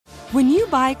When you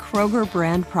buy Kroger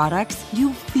brand products,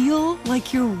 you feel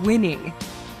like you're winning.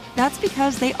 That's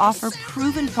because they offer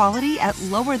proven quality at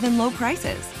lower than low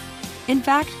prices. In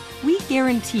fact, we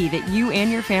guarantee that you and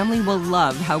your family will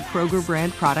love how Kroger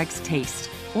brand products taste,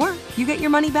 or you get your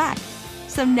money back.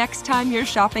 So next time you're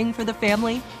shopping for the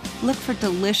family, look for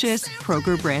delicious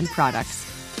Kroger brand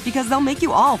products, because they'll make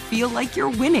you all feel like you're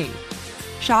winning.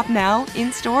 Shop now,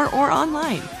 in-store, or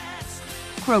online.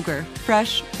 Kroger,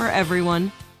 fresh for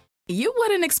everyone. You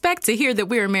wouldn't expect to hear that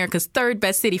we're America's third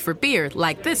best city for beer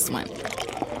like this one.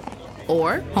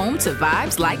 Or home to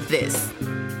vibes like this.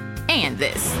 And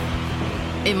this.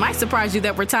 It might surprise you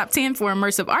that we're top 10 for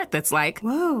immersive art that's like,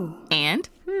 Whoa. And,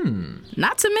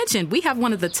 not to mention, we have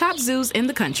one of the top zoos in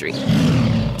the country.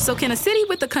 So can a city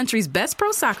with the country's best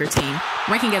pro soccer team,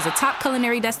 ranking as a top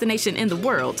culinary destination in the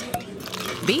world,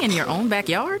 be in your own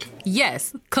backyard?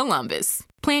 Yes, Columbus.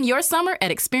 Plan your summer at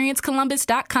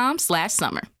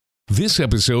experiencecolumbus.com/summer. This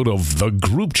episode of The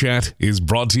Group Chat is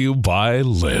brought to you by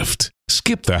Lyft.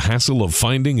 Skip the hassle of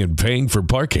finding and paying for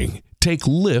parking. Take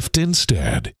Lyft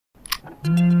instead.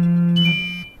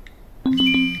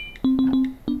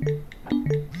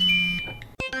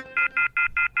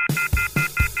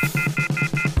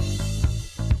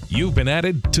 You've been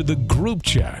added to The Group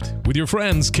Chat with your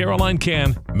friends Caroline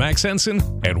Can, Max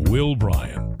Henson, and Will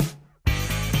Bryan.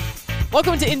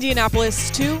 Welcome to Indianapolis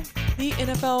to the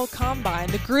NFL Combine.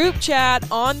 The Group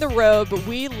Chat on the road, but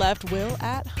we left Will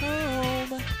at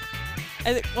home.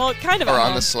 Well, kind of or at on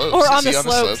home. the slopes. Or is on he the on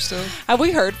slopes. the slopes still? Have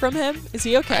we heard from him? Is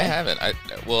he okay? I haven't.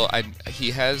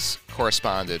 He has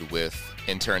corresponded with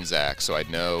intern Zach, so I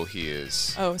know he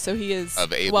is. Oh, so he is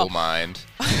of able mind.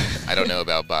 I don't know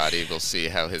about body. We'll see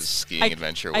how his skiing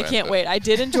adventure went. I can't wait. I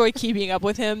did enjoy keeping up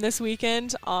with him this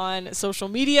weekend on social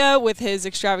media with his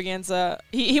extravaganza.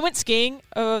 He went skiing.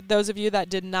 Those of you that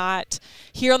did not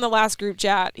hear on the last Group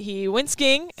Chat, he went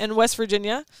skiing in West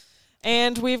Virginia,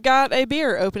 and we've got a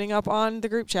beer opening up on the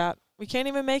Group Chat. We can't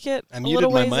even make it. I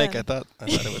muted my mic. I thought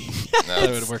it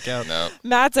would work out. No.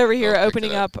 Matt's over here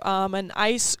opening up an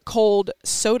ice cold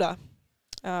soda.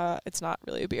 It's not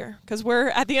really a beer because we're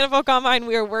at the NFL Combine.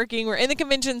 We are working. We're in the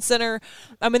convention center.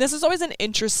 I mean, this is always an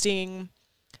interesting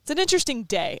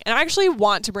day. And I actually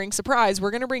want to bring surprise.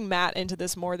 We're going to bring Matt into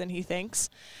this more than he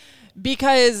thinks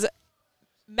because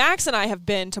Max and I have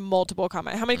been to multiple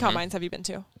combines. How many combines have you been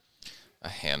to? A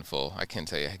handful. I can't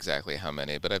tell you exactly how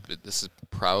many, but this is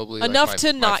probably enough like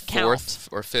to not my fourth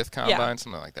or fifth combine,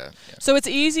 something like that. Yeah. So it's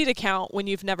easy to count when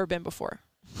you've never been before.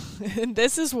 And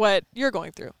this is what you're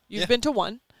going through. You've been to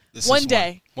one. One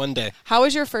day. One day. How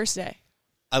was your first day?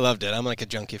 I loved it. I'm like a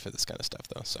junkie for this kind of stuff,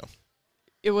 though. So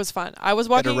it was fun. I was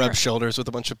walking. Had to rub shoulders with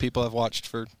a bunch of people I've watched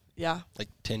for like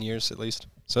 10 years at least.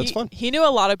 So it's fun. He knew a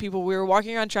lot of people. We were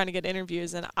walking around trying to get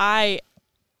interviews, and I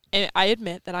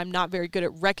admit that I'm not very good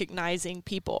at recognizing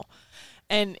people.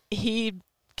 And he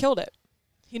killed it.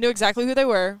 He knew exactly who they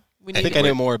were. I think I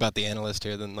knew more about the analyst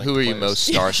here than who are you most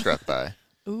starstruck by?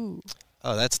 Ooh.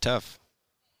 Oh, that's tough.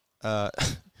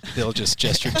 Bill just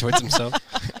gestured towards himself.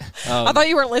 I thought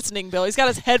you weren't listening, Bill. He's got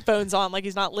his headphones on like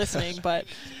he's not listening, but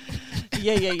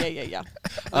yeah.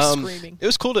 We're screaming. It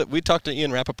was cool we talked to Ian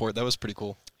Rappaport. That was pretty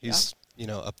cool. He's,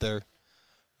 up there.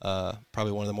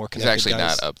 Probably one of the more connected guys. He's actually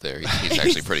not up there. He's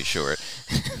actually pretty short.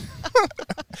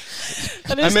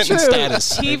 That is I meant true. in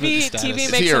status. TV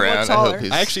makes him look taller.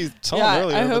 I actually saw him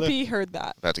earlier. I hope he heard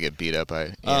that. About to get beat up by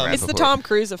Ian Rappaport. It's the Tom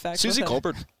Cruise effect. Susie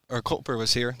Colbert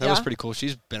was here. That was pretty cool.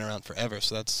 She's been around forever,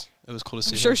 so it was cool to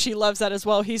see. I'm sure she loves that as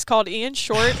well. He's called Ian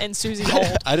Short and Susie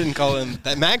Holt. I didn't call him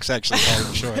that. Max actually called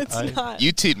him Short. It's not.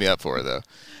 You teed me up for it though.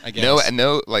 I guess.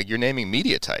 No, like you're naming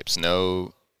media types.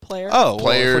 No players. Oh,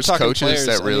 players, coaches players,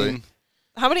 that really.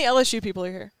 How many LSU people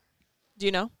are here? Do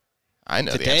you know? I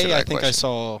know today. The answer to that I think question. I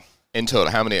saw in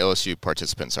total. How many LSU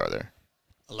participants are there?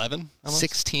 11.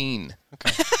 16.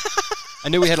 Okay. I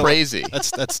knew we had crazy.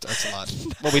 That's a lot.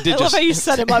 Well, we did. I love how you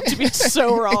set him up to be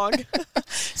so wrong.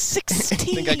 16. I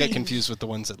think I got confused with the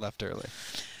ones that left early.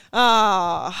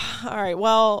 All right.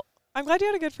 Well, I'm glad you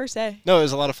had a good first day. No, it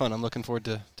was a lot of fun. I'm looking forward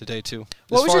to day 2.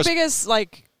 What was your biggest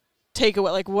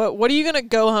takeaway? Like, what are you gonna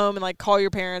go home and call your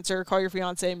parents or call your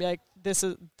fiance and be like, this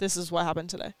is what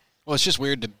happened today? Well, it's just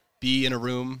weird to be in a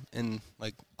room and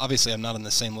obviously I'm not on the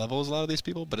same level as a lot of these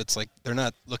people, but it's like they're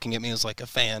not looking at me as like a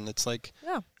fan. It's like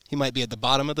he might be at the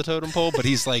bottom of the totem pole, but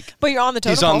he's like but you're on the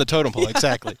totem pole. He's on the totem pole,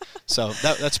 exactly. So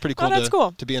that's pretty cool,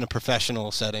 cool to be in a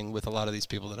professional setting with a lot of these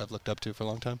people that I've looked up to for a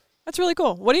long time. That's really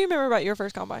cool. What do you remember about your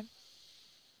first combine?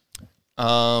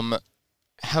 How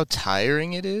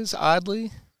tiring it is,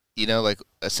 oddly.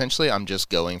 Essentially I'm just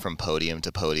going from podium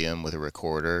to podium with a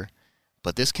recorder.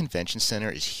 But this convention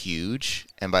center is huge,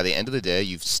 and by the end of the day,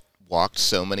 you've walked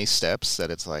so many steps that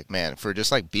it's like, man, for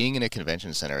just like being in a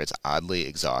convention center, it's oddly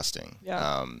exhausting.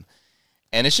 Yeah.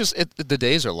 And it's just the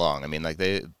days are long. I mean, like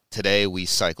today we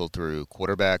cycled through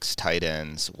quarterbacks, tight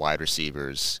ends, wide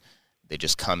receivers. They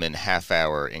just come in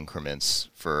half-hour increments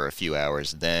for a few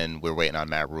hours. Then we're waiting on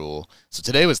Matt Rule. So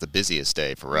today was the busiest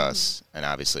day for us. And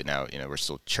obviously now, we're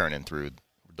still churning through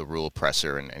the Rule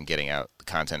presser and getting out the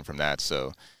content from that.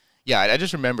 So, yeah, I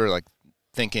just remember, like,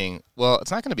 thinking, well,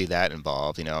 it's not going to be that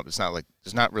involved. It's not like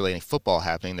there's not really any football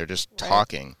happening. They're just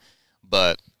talking.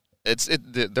 But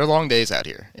they're long days out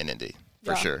here in Indy,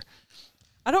 for sure.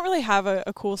 I don't really have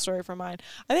a cool story for mine.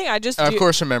 I think I just of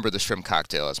course remember the shrimp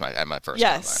cocktail as my first.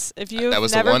 Yes, combine. If you've that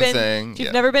was never the one been, thing. If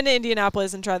you've never been to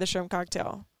Indianapolis and tried the shrimp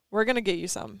cocktail, we're gonna get you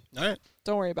some. All right.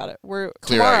 Don't worry about it.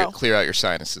 Clear out your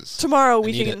sinuses. Tomorrow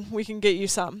we can get you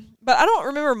some. But I don't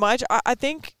remember much. I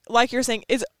think, like you're saying,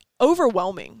 it's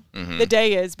overwhelming. Mm-hmm. The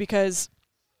day is, because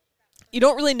you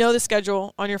don't really know the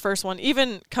schedule on your first one.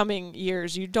 Even coming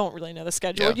years, you don't really know the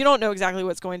schedule. Yeah. You don't know exactly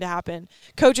what's going to happen.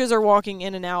 Coaches are walking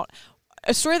in and out.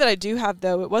 A story that I do have,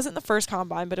 though, it wasn't the first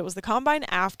combine, but it was the combine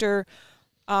after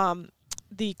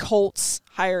the Colts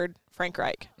hired Frank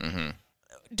Reich. Mm-hmm.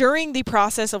 During the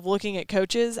process of looking at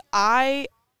coaches, I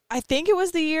think it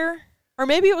was the year, or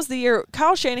maybe it was the year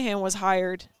Kyle Shanahan was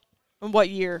hired. In what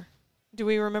year? Do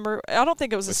we remember? I don't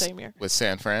think it was the same year. With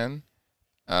San Fran?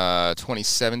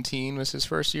 2017 was his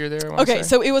first year there. Okay,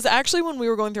 so it was actually when we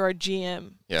were going through our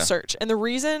GM Yeah. search. And the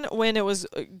reason when it was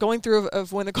going through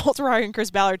of when the Colts were hiring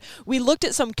Chris Ballard, we looked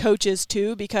at some coaches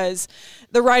too, because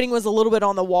the writing was a little bit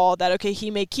on the wall that, okay, he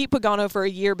may keep Pagano for a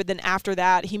year, but then after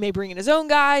that, he may bring in his own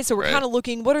guy. So we're kind of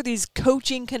looking, what are these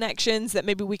coaching connections that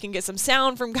maybe we can get some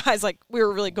sound from guys? Like, we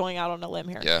were really going out on a limb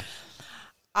here. Yeah.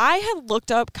 I had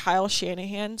looked up Kyle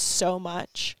Shanahan so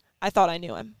much, I thought I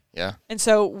knew him. Yeah. And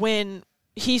so when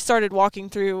he started walking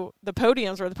through the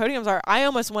podiums where the podiums are, I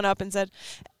almost went up and said,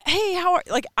 hey, how are,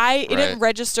 like, it didn't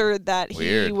register that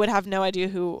he would have no idea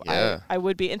who I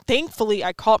would be. And thankfully,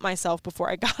 I caught myself before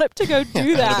I got up to go do that. That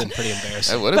would have been pretty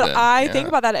embarrassing. That would have been. I think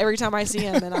about that every time I see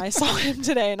him, and I saw him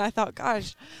today, and I thought,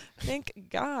 gosh, thank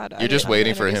God. You're just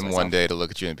waiting for him one day to look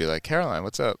at you and be like, Caroline,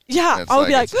 what's up? Yeah, I would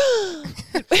be like,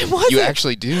 you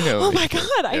actually do know. Oh, my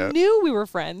God, I knew we were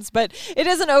friends. But it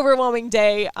is an overwhelming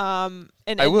day.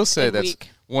 I will say that's week.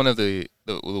 One of the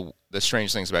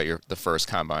strange things about the first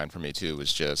combine for me too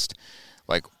was just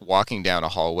like walking down a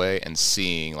hallway and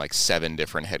seeing like 7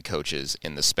 different head coaches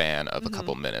in the span of a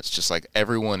couple minutes. Just like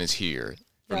everyone is here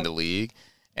from the league,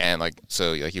 and like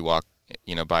so like you walk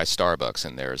by Starbucks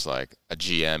and there's like a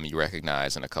GM you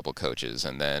recognize and a couple coaches,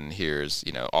 and then here's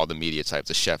all the media types,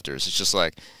 the Schefters. It's just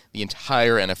like the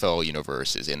entire NFL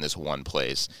universe is in this one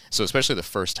place. So especially the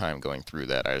first time going through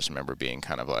that, I just remember being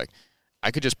kind of like, I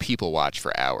could just people watch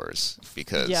for hours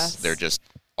because they're just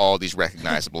all these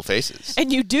recognizable faces.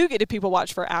 And you do get to people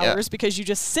watch for hours because you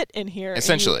just sit in here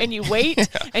essentially and you wait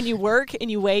and you work and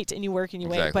you wait and you work and you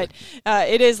wait. Exactly. But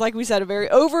it is, like we said, a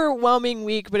very overwhelming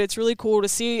week, but it's really cool to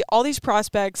see all these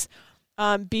prospects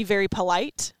be very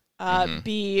polite.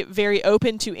 Be very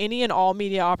open to any and all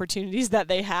media opportunities that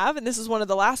they have. And this is one of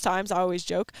the last times, I always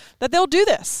joke, that they'll do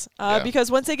this.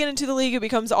 Because once they get into the league, it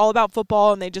becomes all about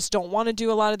football, and they just don't want to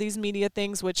do a lot of these media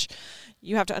things, which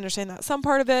you have to understand that some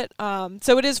part of it.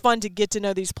 So it is fun to get to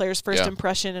know these players' first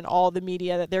impression and all the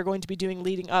media that they're going to be doing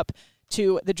leading up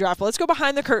to the draft. But let's go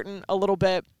behind the curtain a little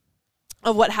bit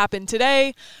of what happened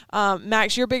today.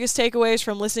 Max, your biggest takeaways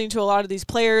from listening to a lot of these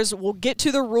players. We'll get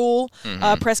to the Rule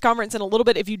press conference in a little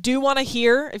bit. If you do want to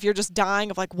hear, if you're just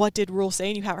dying of like, what did Rule say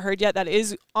and you haven't heard yet, that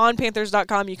is on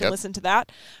Panthers.com. You can listen to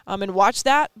that and watch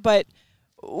that. But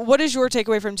what is your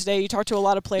takeaway from today? You talked to a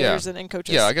lot of players and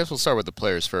coaches. Yeah, I guess we'll start with the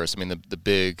players first. I mean, the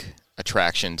big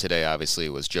attraction today obviously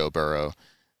was Joe Burrow.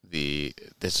 There's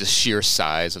the sheer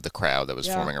size of the crowd that was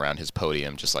forming around his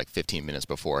podium just like 15 minutes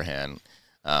beforehand.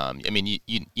 I mean,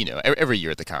 you know, every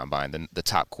year at the Combine, the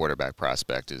top quarterback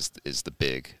prospect is the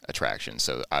big attraction.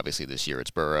 So obviously this year it's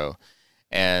Burrow,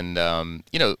 and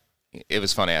you know, it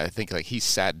was funny. I think like he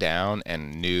sat down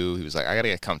and knew he was like, I got to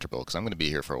get comfortable because I'm going to be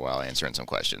here for a while answering some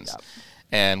questions. Yep.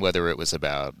 And whether it was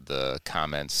about the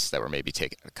comments that were maybe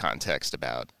taken out of context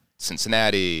about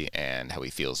Cincinnati and how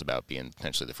he feels about being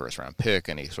potentially the first-round pick,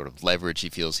 any sort of leverage he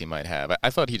feels he might have,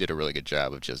 I thought he did a really good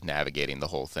job of just navigating the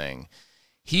whole thing.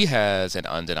 He has an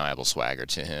undeniable swagger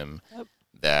to him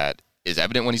that is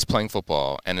evident when he's playing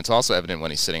football, and it's also evident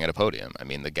when he's sitting at a podium. I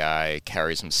mean, the guy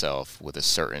carries himself with a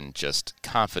certain just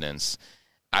confidence.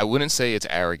 I wouldn't say it's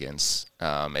arrogance.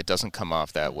 It doesn't come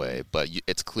off that way, but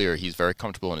it's clear he's very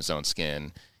comfortable in his own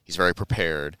skin. He's very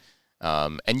prepared,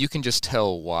 and you can just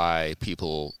tell why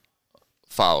people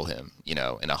follow him, in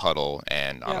a huddle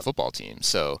and on a football team.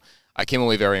 So I came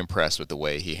away very impressed with the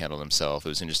way he handled himself. It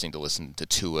was interesting to listen to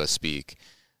Tua speak,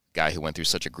 guy who went through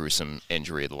such a gruesome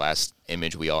injury. The last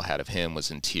image we all had of him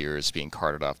was in tears, being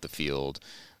carted off the field.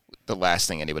 The last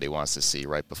thing anybody wants to see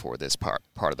right before this part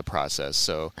of the process.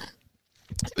 So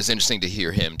it was interesting to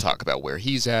hear him talk about where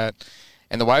he's at.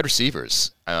 And the wide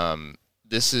receivers,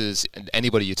 this is,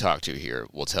 anybody you talk to here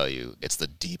will tell you it's the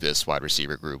deepest wide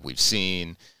receiver group we've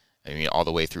seen. I mean, all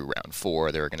the way through round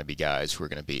 4, there are going to be guys who are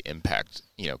going to be impact,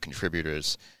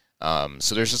 contributors.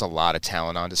 So there's just a lot of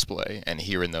talent on display, and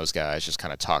hearing those guys just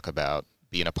kind of talk about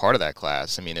being a part of that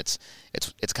class. I mean, it's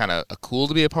kind of cool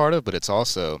to be a part of, but it's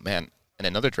also, man, in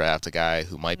another draft, a guy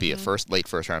who might be a late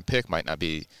first round pick might not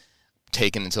be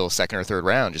taken until second or third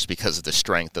round just because of the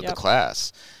strength of the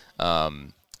class.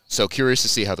 So curious to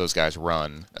see how those guys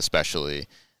run, especially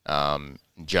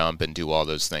jump and do all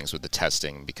those things with the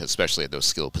testing, because especially at those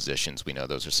skill positions, we know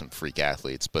those are some freak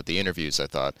athletes. But the interviews, I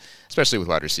thought, especially with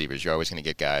wide receivers, you're always going to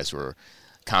get guys who are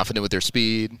confident with their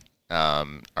speed, are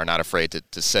not afraid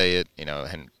to say it.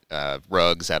 And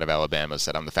Ruggs out of Alabama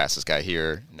said, "I'm the fastest guy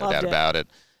here, no doubt about it."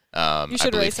 I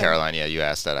believe Caroline, you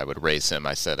asked that I would race him.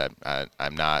 I said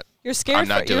I'm not. You're scared.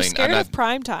 You're scared of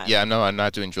prime time. Yeah, no, I'm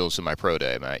not doing drills in my pro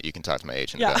day. You can talk to my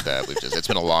agent about that. It's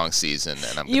been a long season,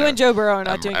 and and Joe Burrow are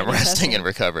not doing. I'm resting and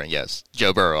recovering. Yes,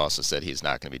 Joe Burrow also said he's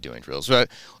not going to be doing drills.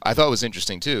 But I thought it was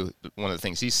interesting too. One of the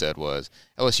things he said was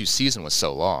LSU's season was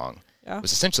so long. Yeah. It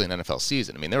was essentially an NFL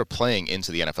season. I mean, they were playing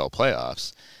into the NFL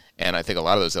playoffs. And I think a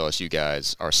lot of those LSU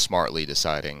guys are smartly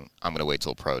deciding, I'm going to wait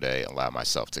till pro day and allow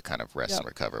myself to kind of rest and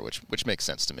recover, which makes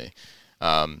sense to me.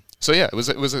 So yeah, it was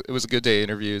a good day of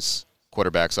interviews.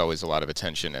 Quarterback's always a lot of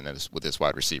attention, and then with this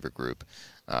wide receiver group,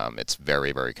 it's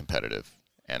very, very competitive,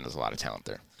 and there's a lot of talent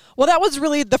there. Well, that was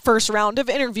really the first round of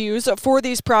interviews for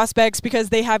these prospects, because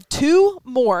they have 2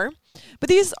 more. But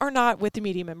these are not with the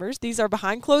media members. These are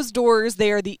behind closed doors. They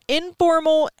are the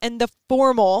informal and the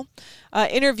formal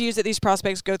interviews that these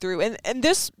prospects go through. And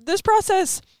this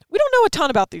process, we don't know a ton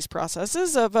about these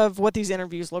processes of what these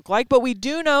interviews look like, but we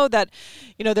do know that,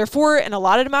 they're for an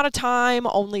allotted amount of time.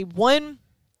 Only one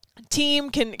team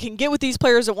can get with these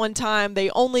players at one time. They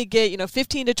only get,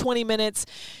 15 to 20 minutes.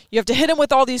 You have to hit them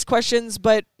with all these questions,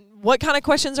 but what kind of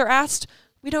questions are asked?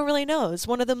 We don't really know. It's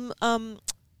one of them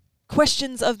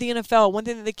questions of the NFL. One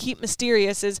thing that they keep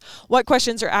mysterious is what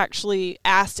questions are actually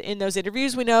asked in those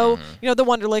interviews. We know, the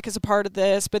Wonderlic is a part of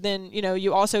this, but then,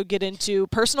 you also get into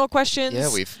personal questions. Yeah,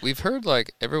 we've heard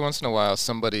every once in a while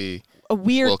somebody a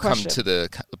weird will question. come to the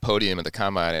podium at the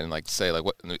combine and say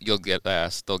what they'll get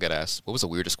asked, what was the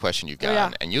weirdest question you've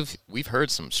gotten? And we've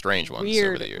heard some strange ones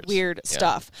over the years. Weird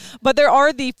stuff. But there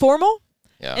are the formal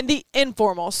and the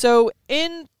informal. So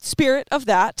in spirit of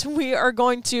that, we are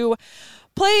going to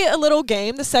play a little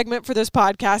game. The segment for this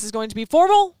podcast is going to be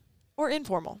formal or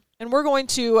informal. And we're going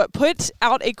to put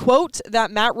out a quote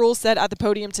that Matt Rhule said at the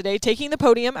podium today, taking the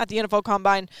podium at the NFL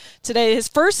Combine today. His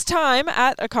first time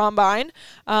at a Combine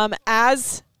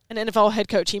as an NFL head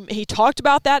coach. He talked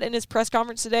about that in his press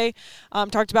conference today,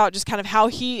 talked about just kind of how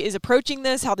he is approaching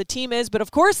this, how the team is. But,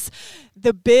 of course,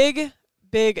 the big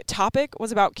topic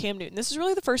was about Cam Newton. This is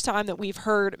really the first time that we've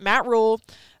heard Matt Rhule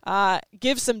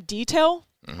give some detail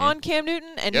on Cam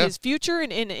Newton and his future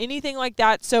and anything like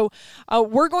that. So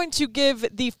we're going to give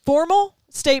the formal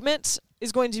statement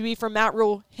is going to be from Matt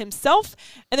Rhule himself,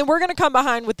 and then we're going to come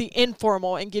behind with the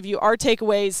informal and give you our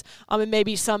takeaways and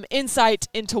maybe some insight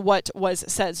into what was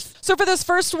said. So for this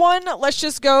first one, let's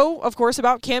just go, of course,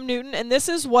 about Cam Newton, and this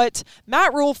is what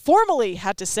Matt Rhule formally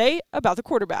had to say about the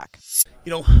quarterback.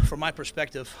 From my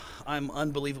perspective, I'm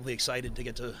unbelievably excited to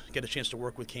get a chance to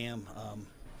work with Cam.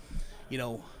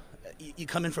 You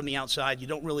come in from the outside, you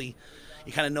don't really,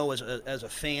 you kind of know as a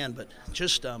fan, but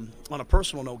just on a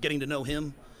personal note, getting to know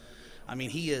him, I mean,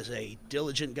 he is a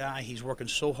diligent guy. He's working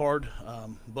so hard,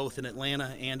 both in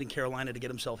Atlanta and in Carolina, to get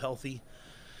himself healthy.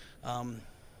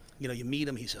 You meet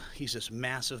him, he's this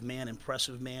massive man,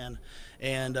 impressive man,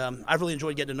 and I've really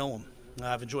enjoyed getting to know him.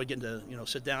 I've enjoyed getting to,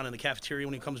 sit down in the cafeteria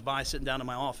when he comes by, sitting down in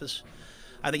my office.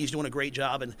 I think he's doing a great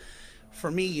job, and for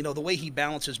me, the way he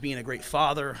balances being a great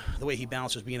father, the way he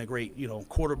balances being a great,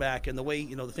 quarterback, and the way,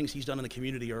 the things he's done in the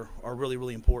community are really,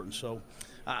 really important. So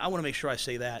I want to make sure I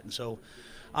say that. And so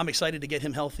I'm excited to get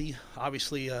him healthy.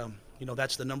 Obviously,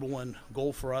 that's the number one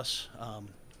goal for us.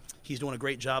 He's doing a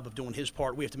great job of doing his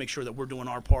part. We have to make sure that we're doing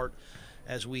our part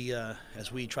as we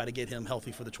try to get him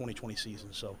healthy for the 2020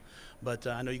 season. So, but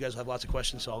I know you guys have lots of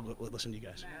questions, so I'll go listen to you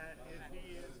guys.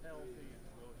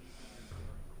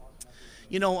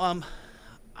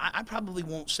 I probably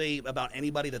won't say about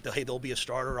anybody that they'll be a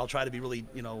starter. I'll try to be really,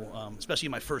 especially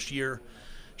in my first year,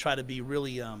 try to be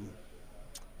really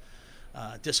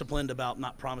disciplined about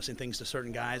not promising things to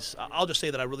certain guys. I'll just say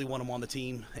that I really want him on the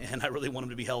team, and I really want him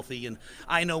to be healthy. And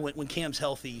I know when Cam's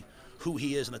healthy, who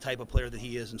he is and the type of player that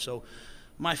he is. And so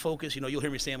my focus, you'll hear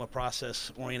me say I'm a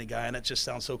process-oriented guy, and that just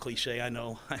sounds so cliche. I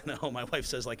know. My wife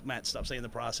says, like, Matt, stop saying the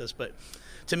process. But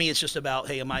to me, it's just about,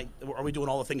 hey, are we doing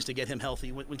all the things to get him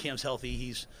healthy? When Cam's healthy,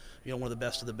 he's one of the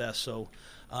best of the best. So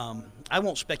I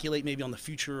won't speculate maybe on the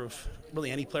future of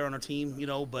really any player on our team,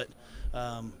 but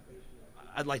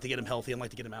I'd like to get him healthy. I'd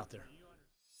like to get him out there.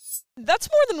 That's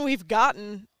more than we've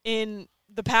gotten in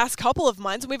the past couple of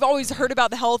months. We've always heard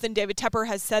about the health, and David Tepper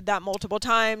has said that multiple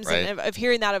times, right. And of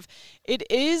hearing that it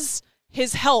is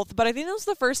his health. But I think that was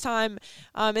the first time,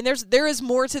 and there is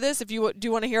more to this if you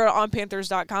do want to hear it on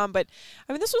Panthers.com. But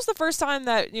I mean, this was the first time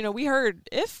that we heard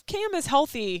if Cam is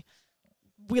healthy,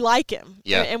 we like him,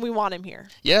 and we want him here.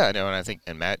 Yeah, I know, and I think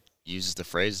Matt uses the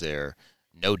phrase there,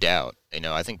 no doubt.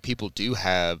 I think people do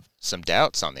have some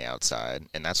doubts on the outside,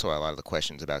 and that's why a lot of the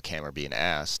questions about Cam are being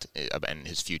asked, and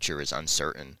his future is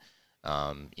uncertain.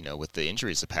 With the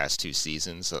injuries the past 2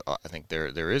 seasons, I think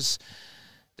there's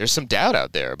some doubt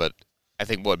out there. But I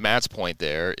think what Matt's point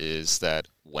there is that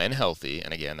when healthy,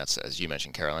 and again, that's, as you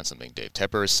mentioned, Caroline, something Dave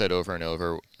Tepper has said over and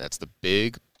over, that's the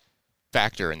big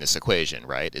factor in this equation,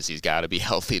 right, is he's got to be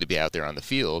healthy to be out there on the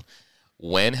field.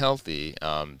 When healthy,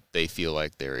 they feel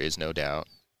like there is no doubt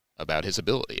about his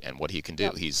ability and what he can do.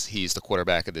 Yep. He's the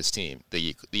quarterback of this team.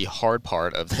 The hard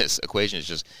part of this equation is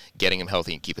just getting him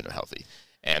healthy and keeping him healthy.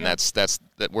 And that's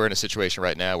we're in a situation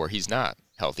right now where he's not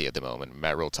healthy at the moment.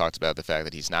 Matt Rhule talked about the fact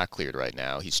that he's not cleared right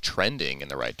now. He's trending in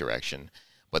the right direction,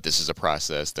 but this is a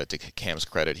process that, to Cam's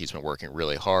credit, he's been working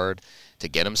really hard to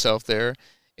get himself there.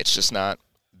 It's just not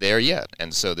there yet.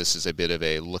 And so this is a bit of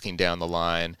a looking down the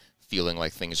line, feeling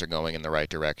like things are going in the right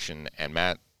direction. And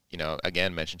Matt,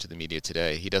 again, mentioned to the media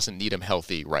today, he doesn't need him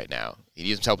healthy right now. He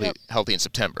needs him healthy in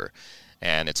September.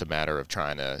 And it's a matter of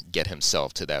trying to get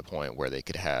himself to that point where they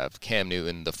could have Cam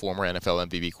Newton, the former NFL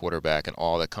MVP quarterback, and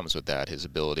all that comes with that. His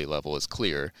ability level is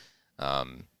clear.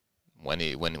 When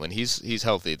he's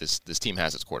healthy, this team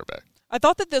has its quarterback. I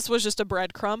thought that this was just a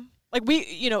breadcrumb. Like,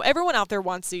 everyone out there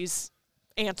wants these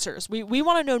answers. We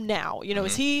want to know now.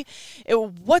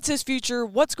 Mm-hmm. What's his future?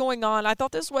 What's going on? I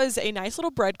thought this was a nice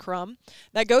little breadcrumb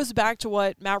that goes back to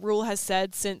what Matt Rhule has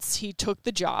said since he took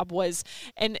the job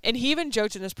and he even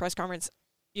joked in this press conference,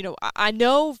 I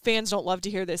know fans don't love to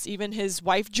hear this. Even his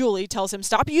wife, Julie, tells him,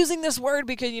 stop using this word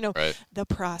because, right. The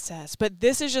process. But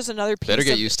this is just another piece. Better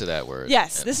get used to that word.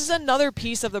 Yes, yeah. This is another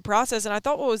piece of the process. And I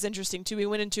thought what was interesting, too, we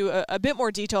went into a bit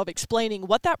more detail of explaining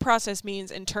what that process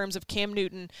means in terms of Cam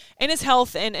Newton and his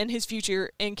health and his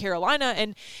future in Carolina.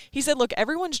 And he said, look,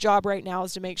 everyone's job right now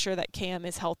is to make sure that Cam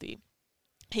is healthy.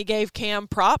 He gave Cam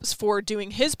props for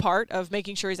doing his part of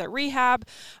making sure he's at rehab,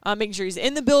 making sure he's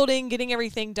in the building, getting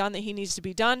everything done that he needs to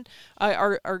be done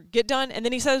or get done. And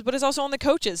then he says, but it's also on the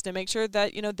coaches to make sure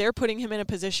that, they're putting him in a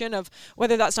position of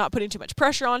whether that's not putting too much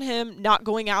pressure on him, not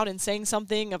going out and saying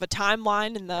something of a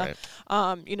timeline in the,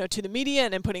 right. To the media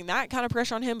and putting that kind of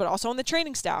pressure on him, but also on the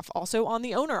training staff, also on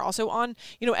the owner, also on,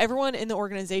 everyone in the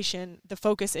organization. The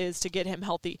focus is to get him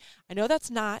healthy. I know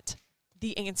that's not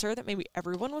the answer that maybe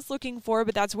everyone was looking for,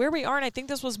 but that's where we are, and I think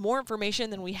this was more information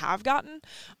than we have gotten,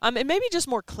 and maybe just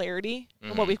more clarity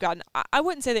on what we've gotten. I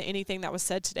wouldn't say that anything that was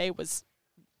said today was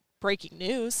breaking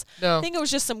news. No. I think it was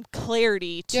just some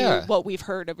clarity to what we've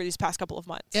heard over these past couple of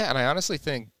months. Yeah, and I honestly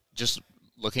think, just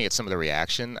looking at some of the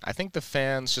reaction, I think the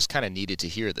fans just kind of needed to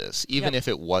hear this, even if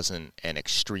it wasn't an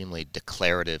extremely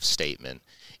declarative statement.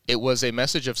 It was a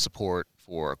message of support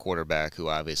for a quarterback who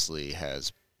obviously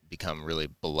has become really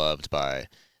beloved by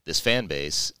this fan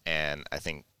base, and I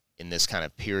think in this kind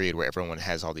of period where everyone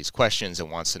has all these questions and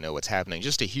wants to know what's happening,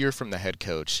 just to hear from the head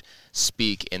coach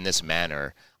speak in this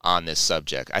manner on this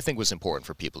subject, I think was important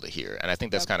for people to hear. And I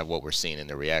think that's kind of what we're seeing in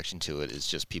the reaction to it, is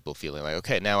just people feeling like,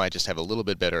 okay, now I just have a little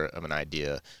bit better of an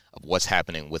idea of what's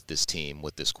happening with this team,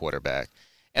 with this quarterback.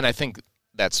 And I think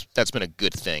that's been a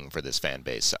good thing for this fan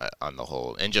base on the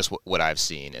whole. And just what I've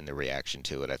seen in the reaction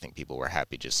to it, I think people were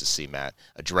happy just to see Matt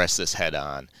address this head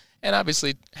on. And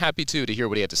obviously happy, too, to hear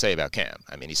what he had to say about Cam.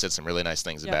 I mean, he said some really nice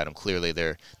things about him. Clearly,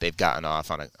 they've gotten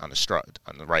off on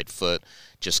the right foot,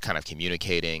 just kind of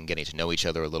communicating, getting to know each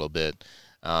other a little bit.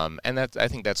 And I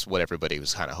think that's what everybody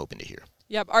was kind of hoping to hear.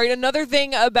 Yep. All right, another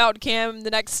thing about Cam,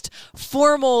 the next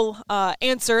formal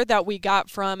answer that we got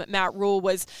from Matt Rhule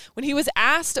was when he was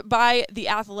asked by The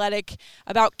Athletic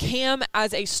about Cam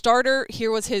as a starter,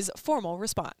 here was his formal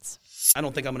response. I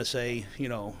don't think I'm going to say,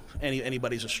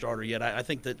 anybody's a starter yet. I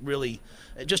think that really,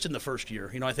 just in the first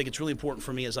year, I think it's really important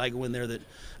for me as I go in there that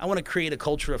I want to create a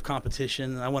culture of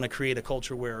competition. I want to create a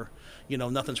culture where,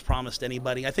 nothing's promised to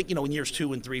anybody. I think, in years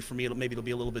 2 and 3 for me, it'll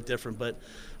be a little bit different. But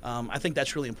I think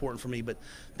that's really important for me. But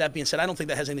that being said, I don't think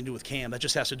that has anything to do with Cam. That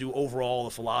just has to do overall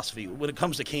the philosophy. When it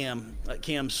comes to Cam,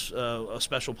 Cam's a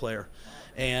special player.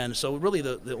 And so really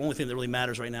the only thing that really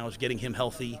matters right now is getting him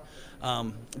healthy.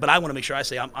 But I want to make sure I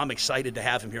say I'm excited to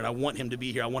have him here, and I want him to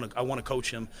be here. I want to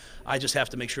coach him. I just have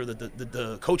to make sure that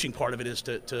the coaching part of it is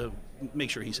to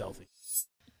make sure he's healthy.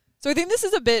 So I think this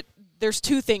is there's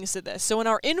two things to this. So in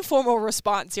our informal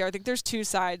response here, I think there's two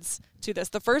sides to this.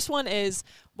 The first one is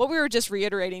what we were just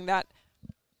reiterating, that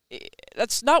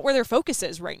that's not where their focus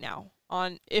is right now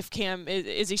on if Cam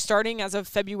is he starting as of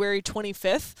February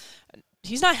 25th.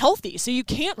 He's not healthy, so you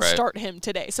can't start him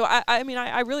today. So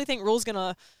I really think Rhule's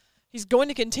he's going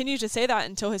to continue to say that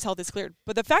until his health is cleared.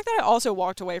 But the fact that I also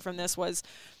walked away from this was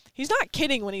he's not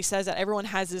kidding when he says that everyone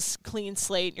has this clean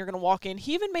slate and you're going to walk in.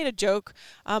 He even made a joke,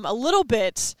 a little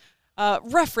bit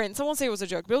reference. I won't say it was a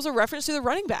joke, but it was a reference to the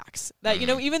running backs. That,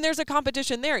 even there's a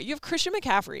competition there. You have Christian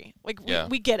McCaffrey.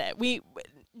 We get it.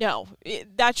 No,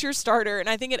 that's your starter. And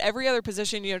I think at every other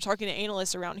position, talking to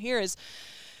analysts around here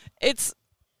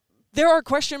there are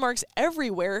question marks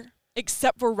everywhere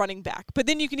except for running back. But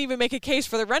then you can even make a case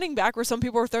for the running back where some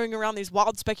people are throwing around these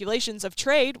wild speculations of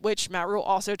trade, which Matt Rhule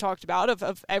also talked about,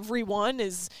 of everyone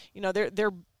is,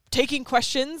 they're taking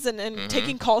questions and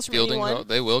taking calls from anyone.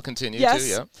 They will continue to,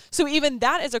 yeah. So even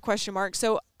that is a question mark.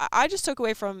 So I just took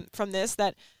away from this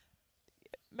that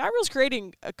Matt Rhule's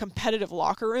creating a competitive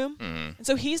locker room. Mm-hmm. And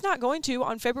so he's not going to,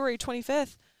 on February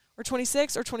 25th, or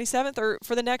 26th or 27th, or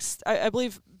for the next, I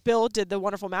believe Bill did the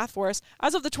wonderful math for us.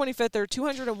 As of the 25th, there are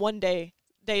 201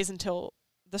 days until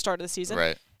the start of the season.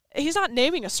 Right. He's not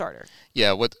naming a starter.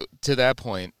 Yeah, to that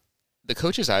point, the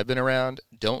coaches I've been around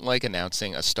don't like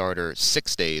announcing a starter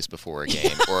 6 days before a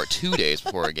game or 2 days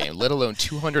before a game, let alone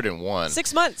 201.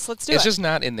 6 months, let's do it. It's just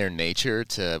not in their nature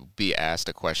to be asked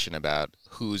a question about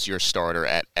who's your starter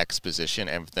at X position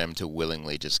and for them to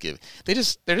willingly just give. They're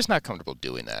just not comfortable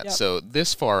doing that. Yep. So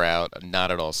this far out, I'm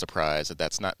not at all surprised that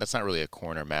that's not really a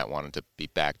corner Matt wanted to be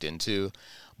backed into.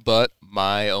 But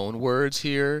my own words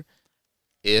here,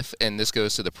 and this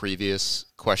goes to the previous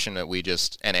question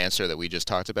and answer that we just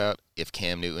talked about, if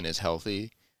Cam Newton is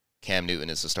healthy, Cam Newton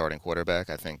is the starting quarterback.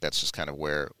 I think that's just kind of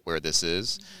where this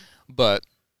is. Mm-hmm. But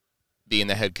being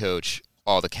the head coach,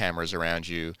 all the cameras around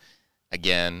you,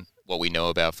 again, what we know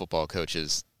about football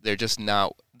coaches, they're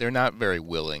not very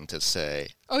willing to say,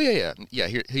 oh, yeah,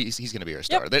 he's going to be our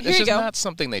starter. Yep, it's just not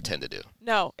something they tend to do.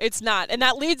 No, it's not. And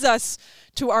that leads us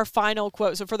to our final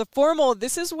quote. So for the formal,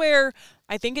 this is where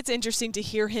I think it's interesting to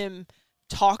hear him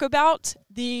talk about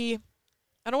I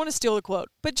don't want to steal the quote,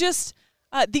 but just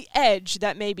the edge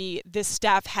that maybe this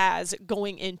staff has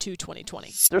going into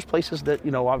 2020. There's places that,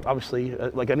 obviously,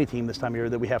 like any team this time of year,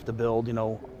 that we have to build.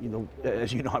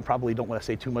 As I probably don't want to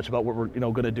say too much about what we're,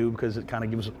 going to do, because it kind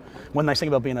of gives. One nice thing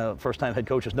about being a first-time head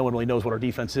coach is no one really knows what our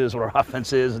defense is, what our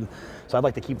offense is, and so I'd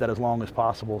like to keep that as long as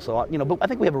possible. So, but I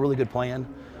think we have a really good plan.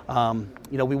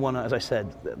 We want to, as I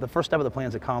said, the first step of the plan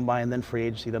is the combine, then free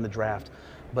agency, then the draft.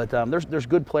 But there's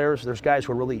good players. There's guys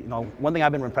who are really, one thing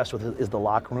I've been impressed with is the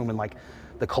locker room and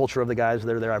the culture of the guys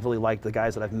that are there. I've really liked the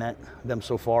guys that I've met them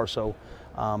so far. So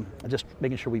just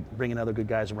making sure we bring in other good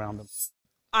guys around them.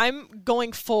 I'm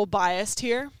going full biased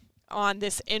here on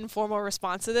this informal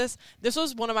response to this. This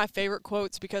was one of my favorite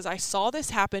quotes because I saw this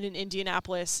happen in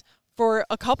Indianapolis for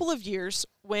a couple of years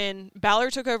when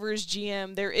Ballard took over as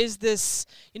GM. There is this,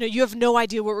 you have no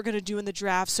idea what we're going to do in the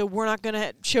draft, so we're not going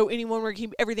to show anyone. We're going to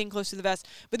keep everything close to the vest.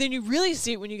 But then you really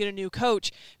see it when you get a new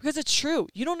coach, because it's true.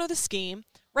 You don't know the scheme.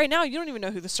 Right now, you don't even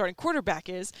know who the starting quarterback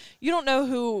is. You don't know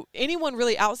who anyone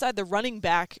really outside the running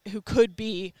back who could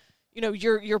be,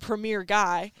 your premier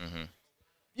guy. Mm-hmm.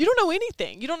 You don't know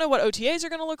anything. You don't know what OTAs are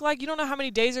going to look like. You don't know how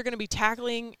many days they're going to be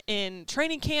tackling in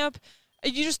training camp.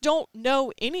 You just don't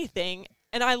know anything.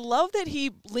 And I love that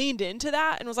he leaned into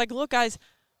that and was like, look, guys,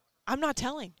 I'm not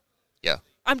telling. Yeah.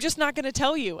 I'm just not going to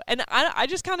tell you. And I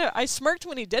just I smirked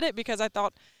when he did it because I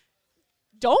thought,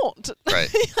 don't. Right.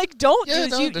 Don't. Yeah,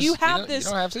 you have this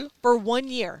you don't have to. For 1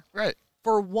 year. Right.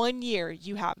 For 1 year,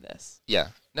 you have this. Yeah.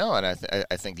 No, and I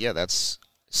think, that's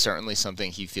certainly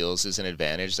something he feels is an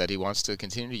advantage that he wants to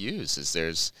continue to use. Is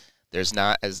there's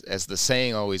not, as the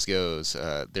saying always goes,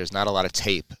 there's not a lot of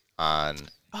tape on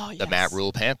the Matt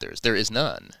Rule Panthers. There is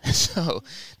none. So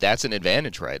that's an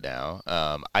advantage right now.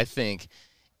 I think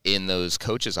in those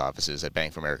coaches' offices at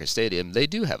Bank of America Stadium, they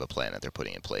do have a plan that they're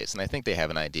putting in place. And I think they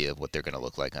have an idea of what they're going to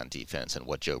look like on defense and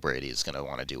what Joe Brady is going to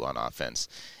want to do on offense.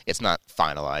 It's not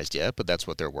finalized yet, but that's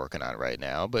what they're working on right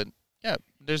now. But, yeah,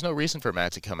 there's no reason for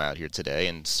Matt to come out here today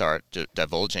and start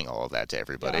divulging all of that to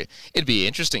everybody. Yeah. It'd be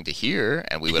interesting to hear,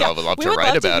 and we would all love to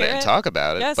write about it and talk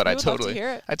about it. Yes, but I totally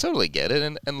get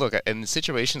it. And look, in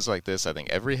situations like this, I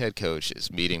think every head coach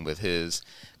is meeting with his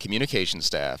communication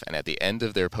staff, and at the end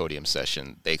of their podium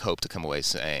session, they hope to come away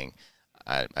saying,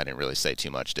 I didn't really say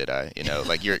too much, did I? You know,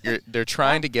 like they're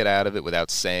trying to get out of it without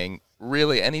saying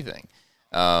really anything.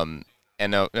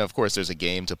 And now, of course, there's a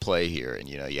game to play here, and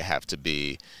you have to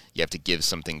give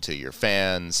something to your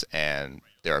fans, and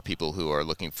there are people who are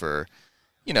looking for,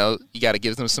 you got to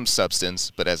give them some substance.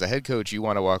 But as a head coach, you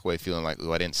want to walk away feeling like,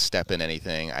 I didn't step in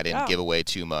anything, I didn't give away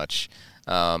too much.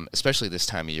 Especially this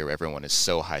time of year, everyone is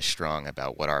so high-strung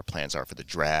about what our plans are for the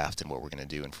draft and what we're going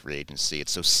to do in free agency.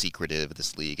 It's so secretive.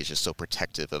 This league is just so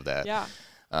protective of that. Yeah.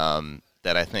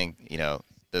 That I think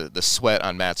the sweat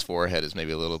on Matt's forehead is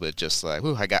maybe a little bit just like,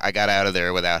 I got out of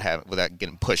there without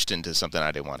getting pushed into something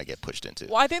I didn't want to get pushed into.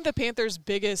 Well, I think the Panthers'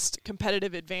 biggest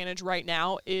competitive advantage right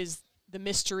now is the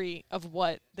mystery of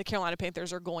what the Carolina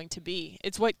Panthers are going to be.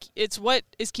 It's what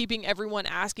is keeping everyone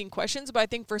asking questions. But I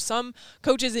think for some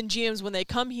coaches and GMs, when they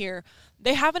come here,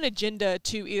 they have an agenda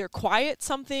to either quiet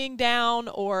something down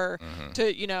or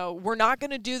to, we're not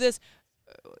going to do this.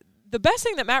 The best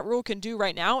thing that Matt Rule can do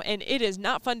right now, and it is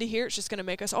not fun to hear, it's just going to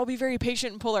make us all be very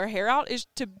patient and pull our hair out, is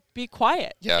to be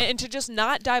quiet and to just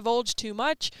not divulge too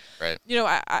much. Right.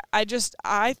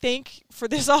 I think for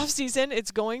this offseason,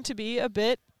 it's going to be a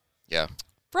bit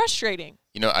frustrating.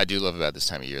 I do love about this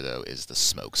time of year, though, is the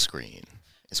smoke screen.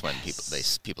 It's when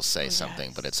people say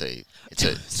something, but it's a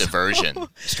diversion.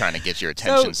 It's trying to get your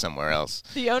attention somewhere else.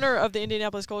 The owner of the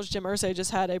Indianapolis Colts, Jim Irsay,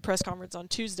 just had a press conference on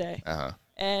Tuesday.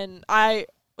 And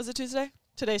was it Tuesday?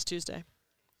 Today's Tuesday.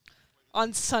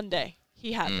 On Sunday,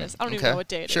 he had this. I don't even know what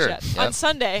day it is yet. Yep. On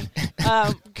Sunday,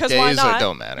 because why not? Days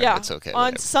don't matter. Yeah. It's okay.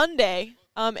 On Sunday,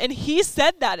 and he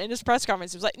said that in his press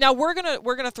conference. He was like, "Now we're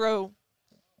gonna throw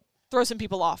some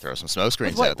people off. Throw some smoke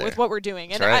screens out there with what we're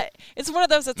doing." And right. it's one of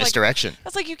those that's misdirection.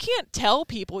 That's like you can't tell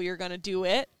people you're gonna do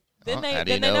it. Then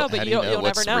they know, know, but you'll never know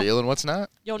what's real and what's not.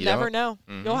 You'll never know.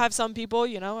 Mm-hmm. You'll have some people,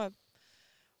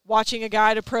 watching a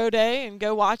guy at a pro day and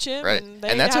go watch him. Right. And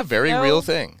that's a very real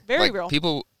thing. Very real.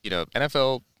 People,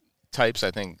 NFL types,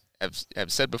 I think,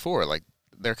 have said before, like,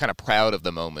 they're kind of proud of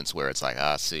the moments where it's like,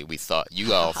 see, we thought,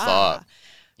 you all thought,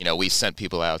 we sent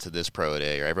people out to this pro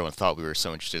day, or everyone thought we were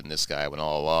so interested in this guy when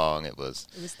all along it was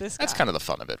this guy. That's kind of the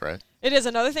fun of it, right? It is.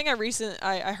 Another thing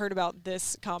I heard about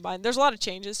this combine, there's a lot of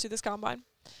changes to this combine.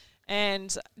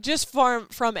 And just from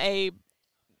a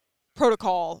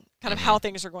protocol, kind of how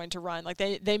things are going to run. Like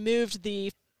they moved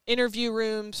the interview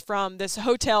rooms from this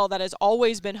hotel that has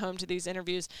always been home to these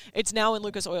interviews. It's now in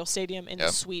Lucas Oil Stadium in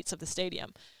the suites of the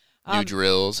stadium. New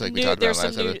drills, like we talked about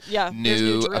last time.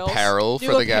 New apparel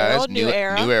for the guys. New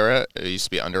era. New era. It used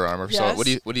to be Under Armour. Yes.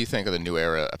 So what do you think of the new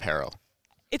era apparel?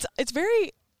 It's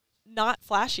very not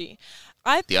flashy.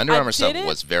 The Under Armour stuff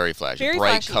was very flashy.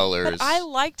 Bright colors. But I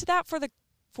liked that for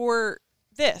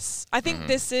this. I think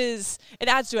it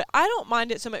adds to it. I don't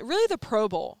mind it so much. Really, the Pro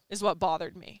Bowl is what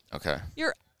bothered me. Okay.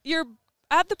 You're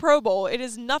at the Pro Bowl. It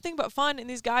is nothing but fun, and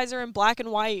these guys are in black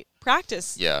and white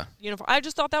practice uniform. I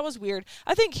just thought that was weird.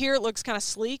 I think here it looks kind of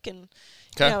sleek and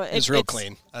it's real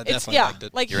clean. I definitely liked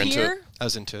it. Like You're here, into it? I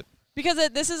was into it because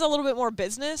this is a little bit more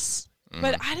business.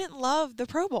 But I didn't love the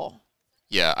Pro Bowl.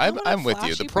 Yeah, I'm with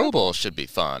you. The Pro Bowl should be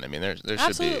fun. I mean, there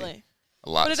should be a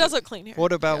lot. But it does look clean here.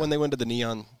 What about when they went to the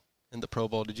neon in the Pro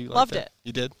Bowl? Did you Loved like that? it.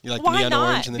 You did? You like the neon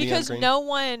orange and the neon green? Because no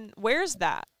one wears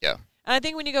that. Yeah. And I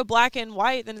think when you go black and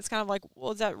white, then it's kind of like,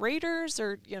 well, is that Raiders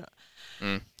or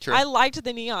True. I liked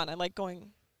the neon. I like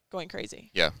going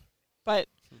crazy. Yeah. But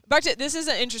back to this is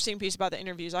an interesting piece about the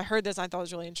interviews. I heard this and I thought it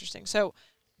was really interesting. So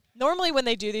normally when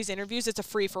they do these interviews, it's a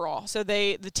free for all. So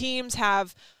the teams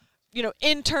have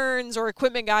interns or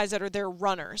equipment guys that are their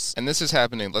runners. And this is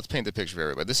happening. Let's paint the picture for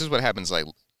everybody. This is what happens like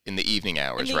in the evening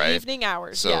hours, right? Evening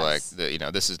hours. So yes.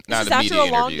 like this is not a media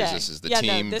interviews. This is the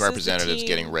team representatives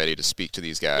getting ready to speak to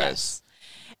these guys. Yes.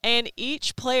 And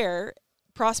each player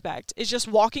prospect is just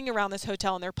walking around this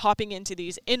hotel and they're popping into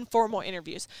these informal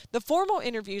interviews. The formal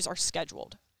interviews are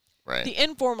scheduled. Right. The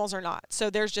informals are not. So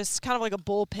there's just kind of like a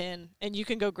bullpen and you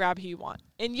can go grab who you want.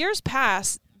 In years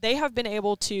past, they have been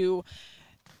able to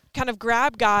kind of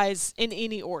grab guys in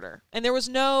any order. And there was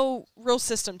no real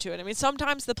system to it. I mean,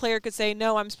 sometimes the player could say,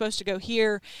 no, I'm supposed to go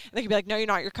here. And they could be like, no, you're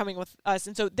not. You're coming with us.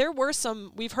 And so there were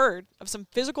we've heard of some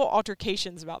physical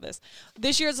altercations about this.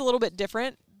 This year is a little bit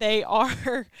different.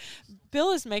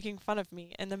 Bill is making fun of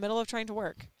me in the middle of trying to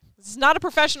work. This is not a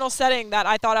professional setting that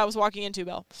I thought I was walking into,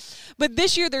 Bill. But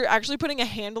this year they're actually putting a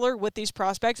handler with these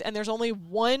prospects, and there's only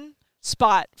one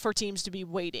spot for teams to be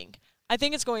waiting. I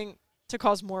think it's going to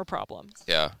cause more problems.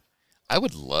 Yeah. I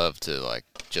would love to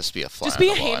just be a fly on the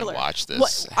wall handler. And watch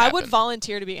this happen. I would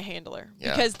volunteer to be a handler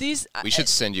because we should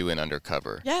send you in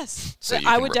undercover. Yes. So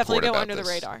I would definitely go under the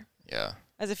radar. Yeah.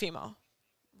 As a female.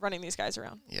 Running these guys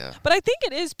around. Yeah. But I think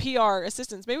it is PR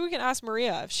assistance. Maybe we can ask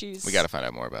Maria if she's... We got to find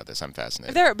out more about this. I'm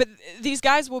fascinated. But these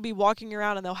guys will be walking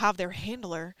around and they'll have their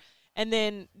handler. And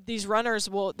then these runners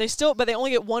but they only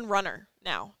get one runner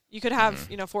now. You could have,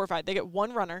 4 or 5. They get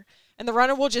one runner. And the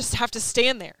runner will just have to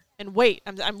stand there and wait.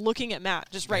 I'm looking at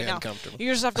Matt just right now.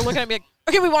 You just have to look at him and be like,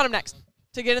 okay, we want him next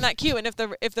to get in that queue. And if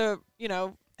the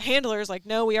handler is like,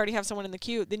 no, we already have someone in the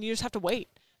queue, then you just have to wait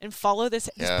and follow this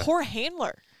poor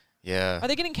handler. Yeah. Are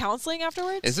they getting counseling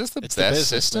afterwards? Is this the best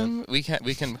system we can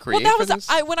create for this?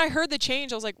 When I heard the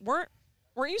change, I was like, weren't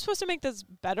you supposed to make this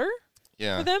better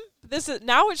for them?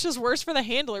 Now it's just worse for the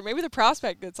handler. Maybe the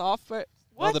prospect gets off, but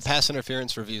what? Well, the pass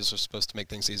interference reviews are supposed to make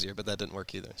things easier, but that didn't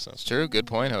work either. So it's true. Good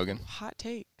point, Hogan. Hot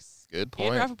takes. Good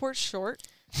point. And Rappaport's short.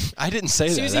 I didn't say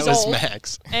Susie's that. That was old.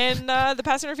 Max. And the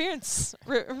pass interference.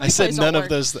 I said none of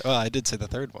those. Well, I did say the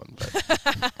third one, but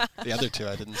the other two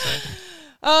I didn't say.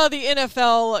 The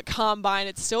NFL Combine,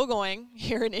 it's still going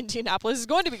here in Indianapolis. It's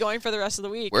going to be going for the rest of the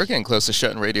week. We're getting close to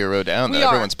shutting Radio Row down.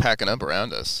 Everyone's packing up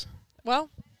around us. Well,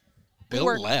 Bill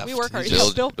left. We work hard.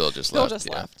 Bill just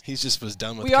left. He just was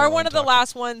done with We are one of the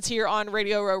last ones here on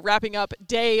Radio Row, wrapping up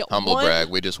day Humble 1. brag.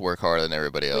 We just work harder than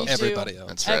everybody else. Everybody else.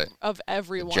 That's right. Of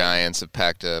everyone. The Giants have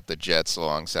packed up. The Jets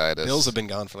alongside us. Bills have been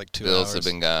gone for like 2 hours. Bills have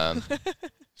been gone.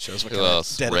 Shows what Who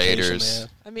else? Raiders.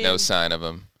 No sign of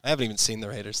them. I haven't even seen the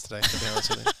Raiders today, to be honest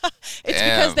with you. It's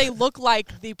because they look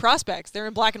like the prospects. They're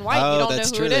in black and white. Oh, you don't know that's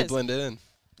who true. it is. They blend in.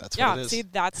 That's what it is. See,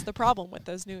 that's the problem with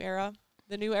those the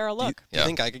new era look. Do you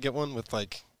think I could get one with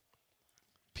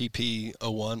PP01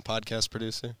 podcast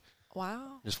producer?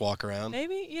 Wow. Just walk around.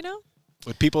 Maybe,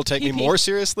 Would people take me more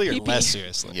seriously or less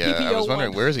seriously? Yeah, I was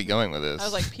wondering, where is he going with this? I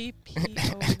was like,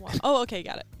 PP01. Oh, okay,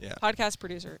 got it. Yeah. Podcast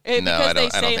producer. No, I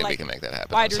don't think we can make that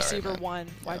happen. Wide receiver 1,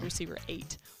 wide receiver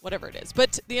 8, whatever it is.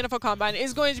 But the NFL Combine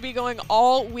is going to be going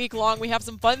all week long. We have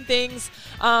some fun things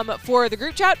for the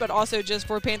group chat, but also just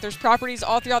for Panthers properties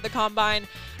all throughout the Combine.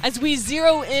 As we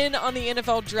zero in on the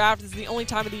NFL draft, this is the only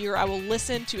time of the year I will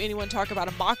listen to anyone talk about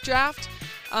a mock draft.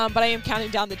 But I am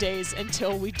counting down the days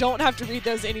until we don't have to read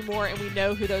those anymore and we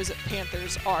know who those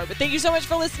Panthers are. But thank you so much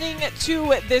for listening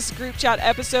to this group chat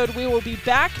episode. We will be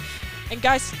back. And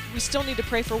guys, we still need to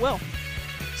pray for Will.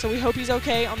 So we hope he's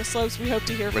okay on the slopes. We hope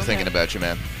to hear from him. We're thinking about you,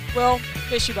 man. Will,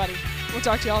 miss you, buddy. We'll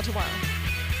talk to y'all tomorrow.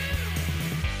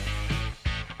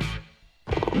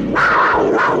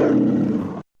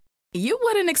 You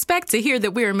wouldn't expect to hear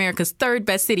that we're America's 3rd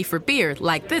best city for beer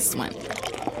like this one.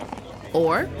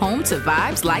 Or home to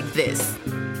vibes like this.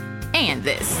 And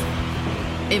this.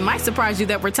 It might surprise you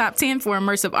that we're top 10 for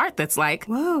immersive art that's like,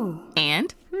 whoa.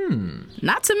 And,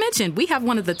 not to mention, we have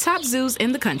one of the top zoos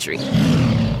in the country.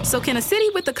 So can a city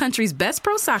with the country's best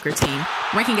pro soccer team,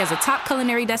 ranking as a top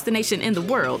culinary destination in the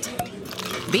world,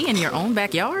 be in your own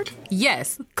backyard?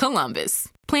 Yes, Columbus.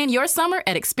 Plan your summer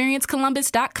at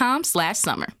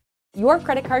experiencecolumbus.com/summer. Your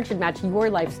credit card should match your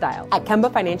lifestyle. At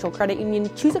Kemba Financial Credit Union,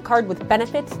 choose a card with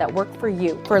benefits that work for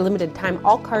you. For a limited time,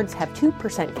 all cards have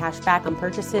 2% cash back on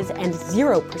purchases and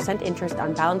 0% interest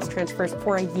on balance transfers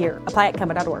for a year. Apply at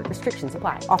Kemba.org. Restrictions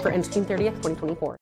apply. Offer ends June 30th, 2024.